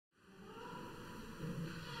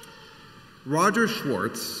Roger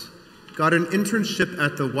Schwartz got an internship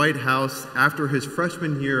at the White House after his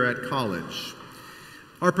freshman year at college.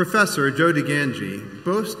 Our professor, Joe DeGangi,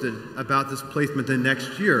 boasted about this placement the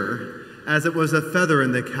next year as it was a feather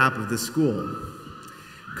in the cap of the school.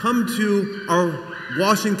 Come to our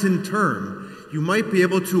Washington term, you might be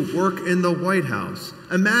able to work in the White House.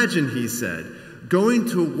 Imagine, he said, going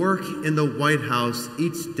to work in the White House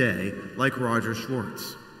each day like Roger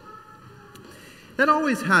Schwartz. That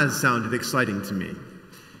always has sounded exciting to me.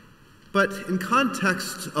 But in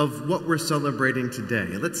context of what we're celebrating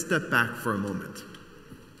today, let's step back for a moment.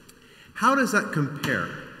 How does that compare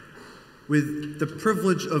with the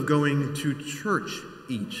privilege of going to church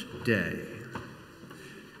each day?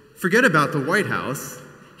 Forget about the White House.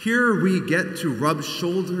 Here we get to rub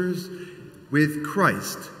shoulders with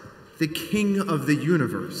Christ, the King of the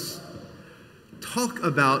universe. Talk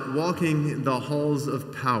about walking the halls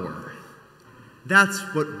of power. That's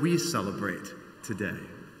what we celebrate today.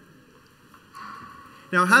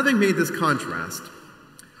 Now, having made this contrast,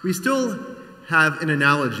 we still have an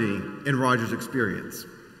analogy in Roger's experience.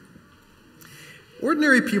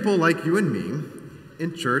 Ordinary people like you and me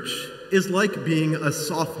in church is like being a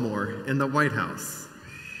sophomore in the White House.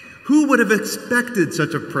 Who would have expected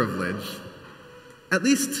such a privilege? At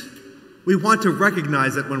least we want to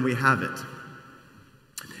recognize it when we have it.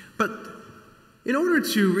 But in order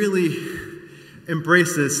to really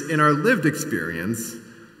embrace this in our lived experience,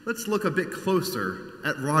 let's look a bit closer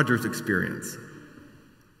at Roger's experience.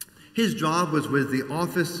 His job was with the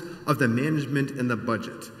Office of the Management and the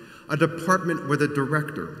Budget, a department with a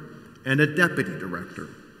director and a deputy director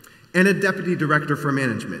for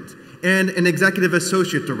management, and an executive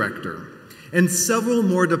associate director, and several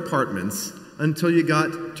more departments until you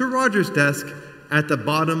got to Roger's desk at the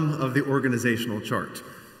bottom of the organizational chart.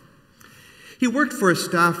 He worked for a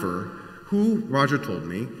staffer who, Roger told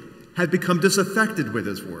me, had become disaffected with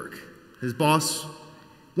his work. His boss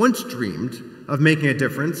once dreamed of making a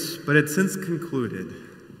difference, but had since concluded,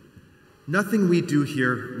 nothing we do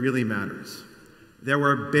here really matters. They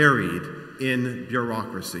were buried in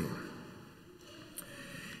bureaucracy.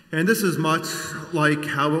 And this is much like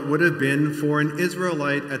how it would have been for an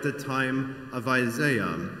Israelite at the time of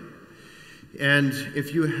Isaiah. And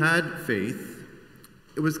if you had faith,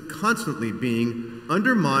 it was constantly being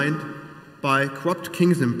undermined by corrupt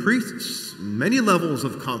kings and priests, many levels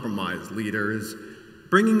of compromised leaders,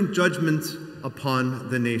 bringing judgment upon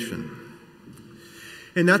the nation.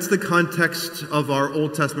 And that's the context of our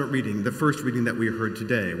Old Testament reading, the first reading that we heard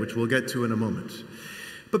today, which we'll get to in a moment.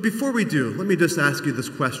 But before we do, let me just ask you this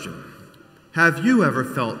question. Have you ever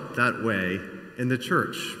felt that way in the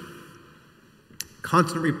church?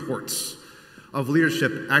 Constant reports of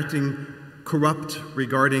leadership acting corrupt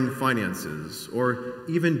regarding finances, or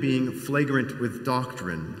even being flagrant with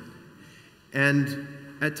doctrine. And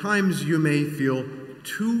at times you may feel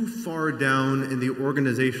too far down in the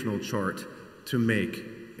organizational chart to make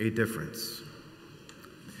a difference.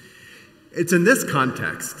 It's in this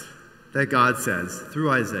context that God says, through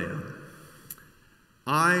Isaiah,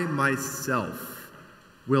 I myself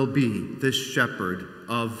will be the shepherd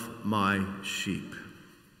of my sheep.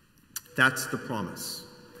 That's the promise.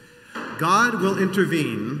 God will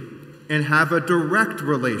intervene and have a direct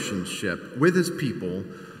relationship with his people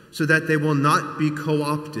so that they will not be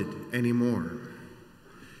co-opted anymore.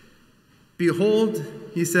 Behold,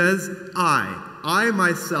 he says, I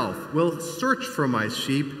myself will search for my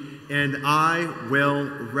sheep, and I will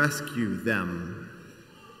rescue them.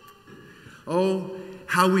 Oh,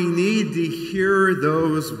 how we need to hear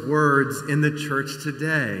those words in the church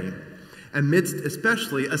today, amidst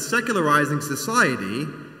especially a secularizing society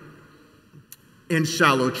and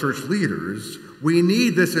shallow church leaders. We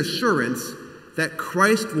need this assurance that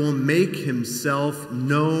Christ will make himself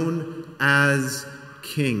known as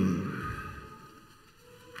King.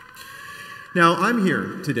 Now, I'm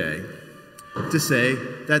here today to say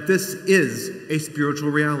that this is a spiritual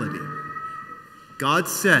reality. God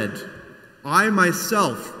said, I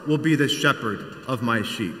myself will be the shepherd of my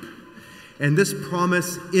sheep. And this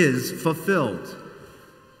promise is fulfilled.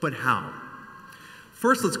 But how?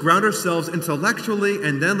 First, let's ground ourselves intellectually,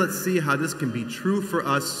 and then let's see how this can be true for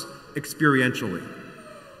us experientially.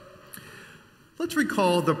 Let's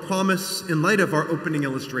recall the promise in light of our opening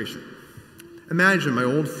illustration. Imagine my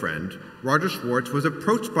old friend, Roger Schwartz, was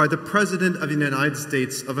approached by the President of the United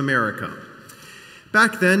States of America.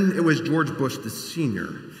 Back then, it was George Bush the Senior.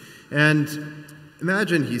 And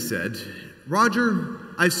imagine, he said, Roger,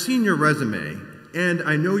 I've seen your resume, and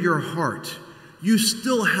I know your heart. You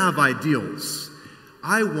still have ideals.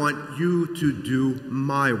 I want you to do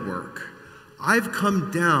my work. I've come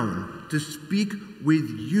down to speak with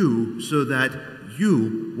you so that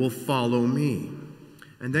you will follow me.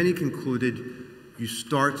 And then he concluded, you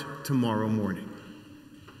start tomorrow morning.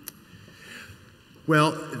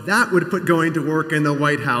 Well, that would put going to work in the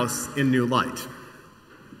White House in new light.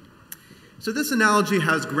 So this analogy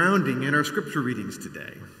has grounding in our scripture readings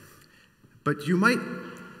today. But you might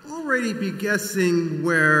already be guessing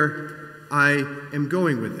where I am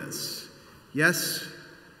going with this. Yes,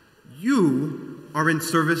 you are in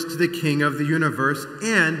service to the King of the universe,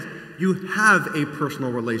 and you have a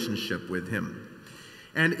personal relationship with him.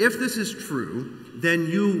 And if this is true, then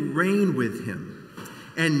you reign with him.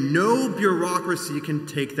 And no bureaucracy can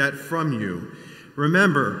take that from you.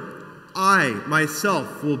 Remember, I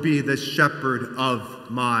myself will be the shepherd of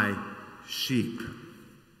my sheep.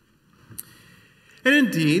 And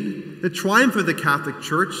indeed, the triumph of the Catholic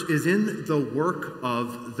Church is in the work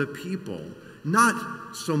of the people,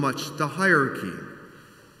 not so much the hierarchy.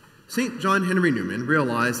 St. John Henry Newman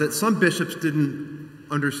realized that some bishops didn't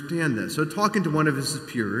understand this. So talking to one of his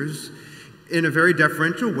superiors in a very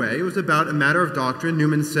deferential way, it was about a matter of doctrine,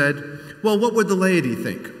 Newman said, well, what would the laity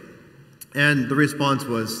think? And the response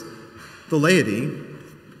was, the laity?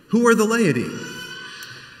 Who are the laity?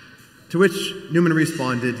 To which Newman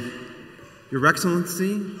responded, Your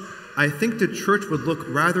Excellency, I think the church would look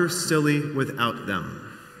rather silly without them.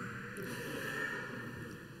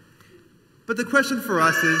 But the question for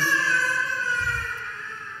us is,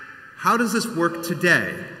 how does this work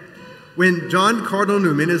today when John Cardinal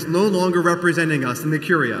Newman is no longer representing us in the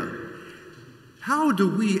Curia? How do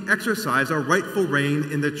we exercise our rightful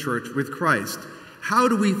reign in the church with Christ? How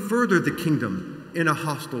do we further the kingdom in a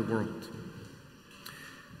hostile world?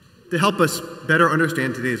 To help us better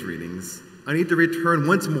understand today's readings, I need to return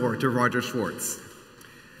once more to Roger Schwartz.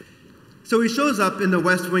 So he shows up in the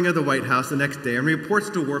West Wing of the White House the next day and reports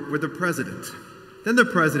to work with the president. Then the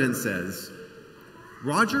president says,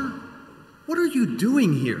 Roger, what are you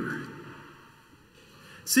doing here?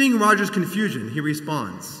 Seeing Roger's confusion, he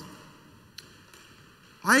responds,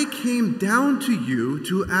 I came down to you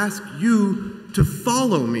to ask you to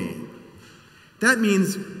follow me. That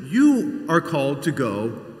means you are called to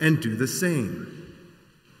go and do the same.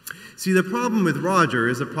 See, the problem with Roger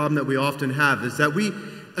is a problem that we often have, is that we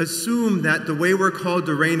assume that the way we're called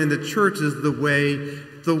to reign in the church is the way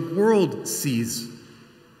the world sees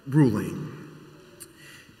ruling.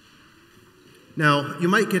 Now, you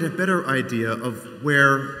might get a better idea of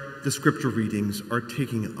where the scripture readings are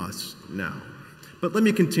taking us now. But let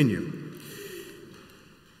me continue.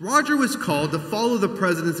 Roger was called to follow the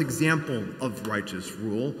president's example of righteous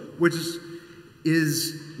rule, which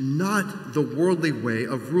is not the worldly way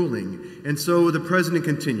of ruling. And so the president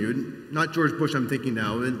continued, not George Bush I'm thinking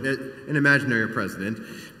now, an imaginary president.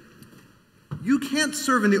 You can't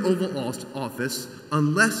serve in the Oval Office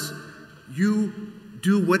unless you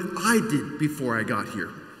do what I did before I got here.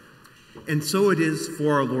 And so it is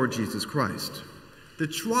for our Lord Jesus Christ. The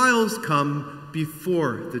trials come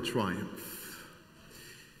before the triumph.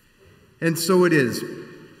 And so it is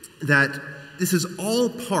that this is all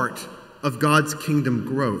part of God's kingdom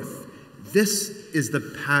growth. This is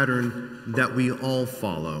the pattern that we all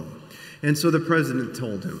follow. And so the president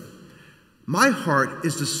told him, my heart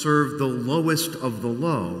is to serve the lowest of the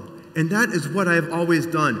low, and that is what I have always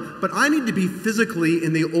done. But I need to be physically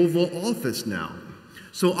in the Oval Office now.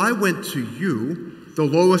 So I went to you, the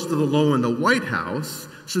lowest of the low in the White House,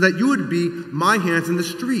 so that you would be my hands in the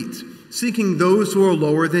street, seeking those who are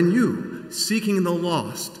lower than you, seeking the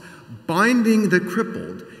lost, binding the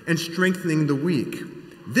crippled, and strengthening the weak.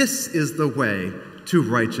 This is the way to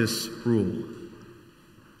righteous rule.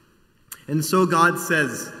 And so God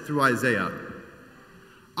says through Isaiah,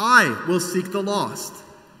 I will seek the lost.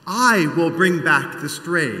 I will bring back the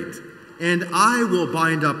strayed, and I will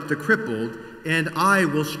bind up the crippled, and I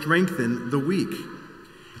will strengthen the weak.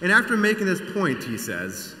 And after making this point, he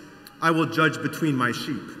says, I will judge between my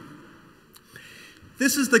sheep.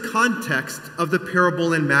 This is the context of the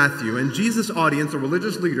parable in Matthew, and Jesus' audience, the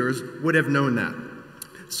religious leaders, would have known that.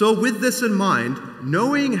 So with this in mind,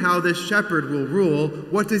 knowing how this shepherd will rule,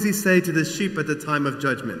 what does he say to the sheep at the time of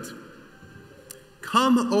judgment?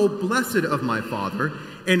 Come, O blessed of my Father,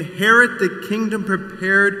 inherit the kingdom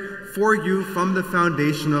prepared for you from the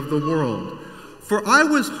foundation of the world. For I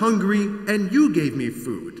was hungry, and you gave me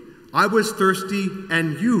food. I was thirsty,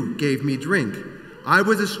 and you gave me drink. I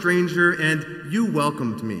was a stranger, and you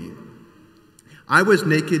welcomed me. I was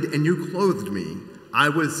naked, and you clothed me. I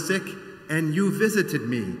was sick, and you visited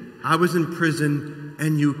me. I was in prison,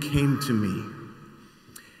 and you came to me.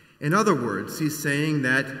 In other words, he's saying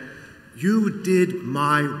that you did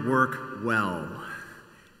my work well,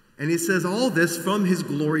 And he says all this from his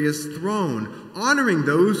glorious throne, honoring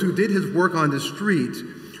those who did his work on the street,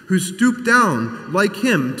 who stooped down like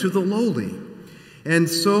him to the lowly. And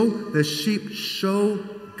so the sheep show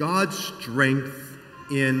God's strength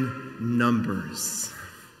in numbers.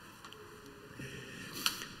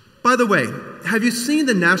 By the way, have you seen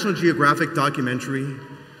the National Geographic documentary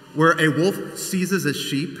where a wolf seizes a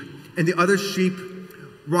sheep and the other sheep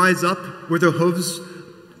rise up with their hooves,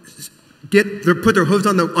 put their hooves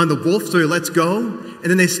on the wolf so he lets go, and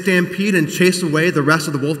then they stampede and chase away the rest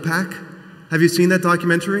of the wolf pack? Have you seen that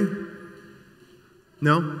documentary?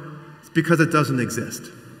 No? It's because it doesn't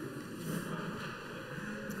exist.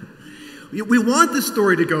 We want the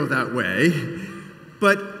story to go that way,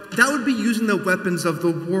 but that would be using the weapons of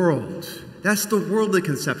the world. That's the worldly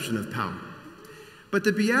conception of power. But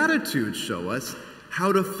the Beatitudes show us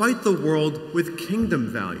how to fight the world with kingdom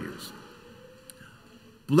values.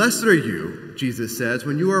 Blessed are you, Jesus says,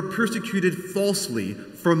 when you are persecuted falsely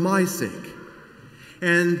for my sake.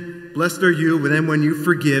 And blessed are you then when you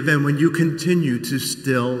forgive and when you continue to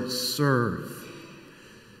still serve.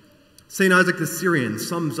 St. Isaac the Syrian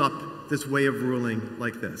sums up this way of ruling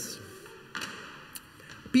like this.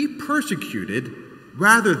 Be persecuted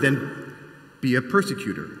rather than be a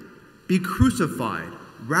persecutor. Be crucified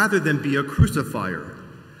rather than be a crucifier.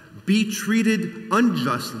 Be treated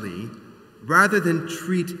unjustly rather than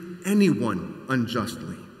treat anyone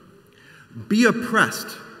unjustly. Be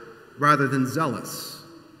oppressed rather than zealous.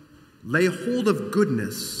 Lay hold of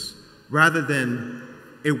goodness rather than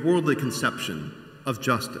a worldly conception of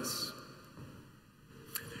justice.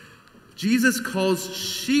 Jesus calls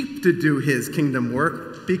sheep to do his kingdom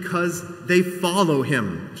work because they follow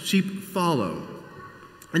him. Sheep follow.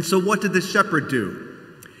 And so what did the shepherd do?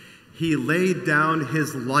 He laid down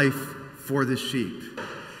his life for the sheep.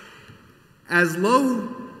 As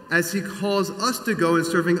low as he calls us to go in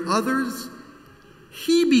serving others,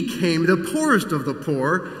 he became the poorest of the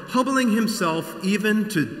poor, humbling himself even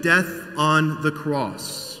to death on the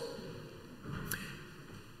cross.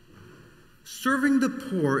 Serving the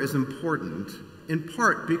poor is important, in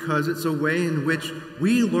part because it's a way in which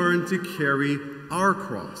we learn to carry our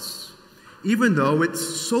cross, even though it's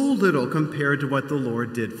so little compared to what the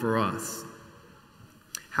Lord did for us.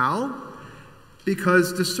 How?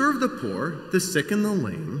 Because to serve the poor, the sick, and the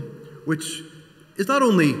lame, which is not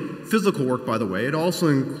only physical work, by the way, it also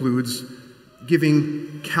includes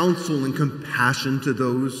giving counsel and compassion to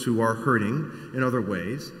those who are hurting in other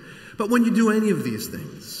ways. But when you do any of these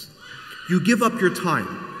things, you give up your time,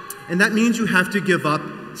 and that means you have to give up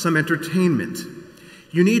some entertainment.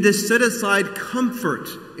 You need to set aside comfort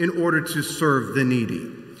in order to serve the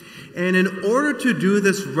needy. And in order to do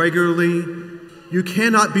this regularly, you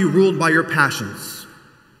cannot be ruled by your passions.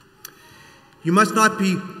 You must not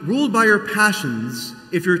be ruled by your passions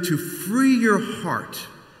if you're to free your heart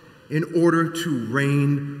in order to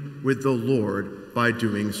reign with the Lord by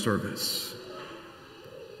doing service.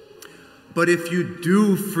 But if you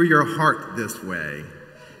do free your heart this way,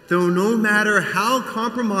 though no matter how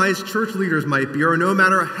compromised church leaders might be, or no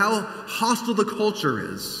matter how hostile the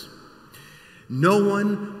culture is, no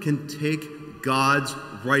one can take God's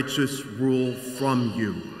righteous rule from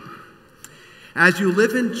you. As you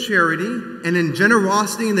live in charity and in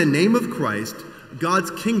generosity in the name of Christ,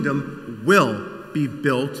 God's kingdom will be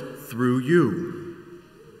built through you.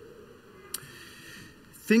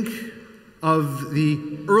 Think of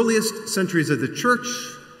the earliest centuries of the church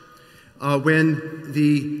when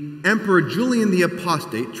the Emperor Julian the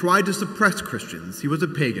Apostate tried to suppress Christians. He was a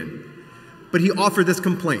pagan, but he offered this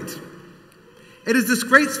complaint. It is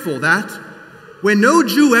disgraceful that when no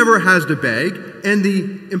Jew ever has to beg, and the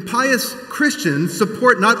impious Christians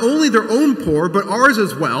support not only their own poor, but ours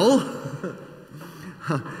as well,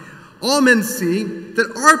 all men see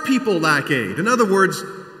that our people lack aid. In other words,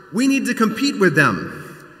 we need to compete with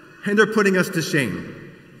them, and they're putting us to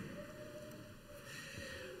shame.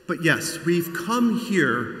 But yes, we've come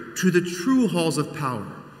here to the true halls of power,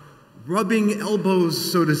 rubbing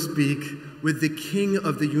elbows, so to speak, with the King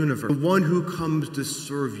of the universe, the one who comes to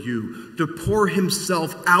serve you, to pour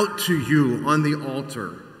himself out to you on the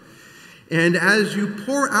altar. And as you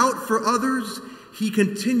pour out for others, he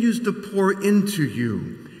continues to pour into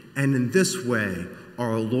you. And in this way,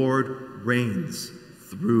 our Lord reigns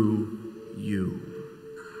through you.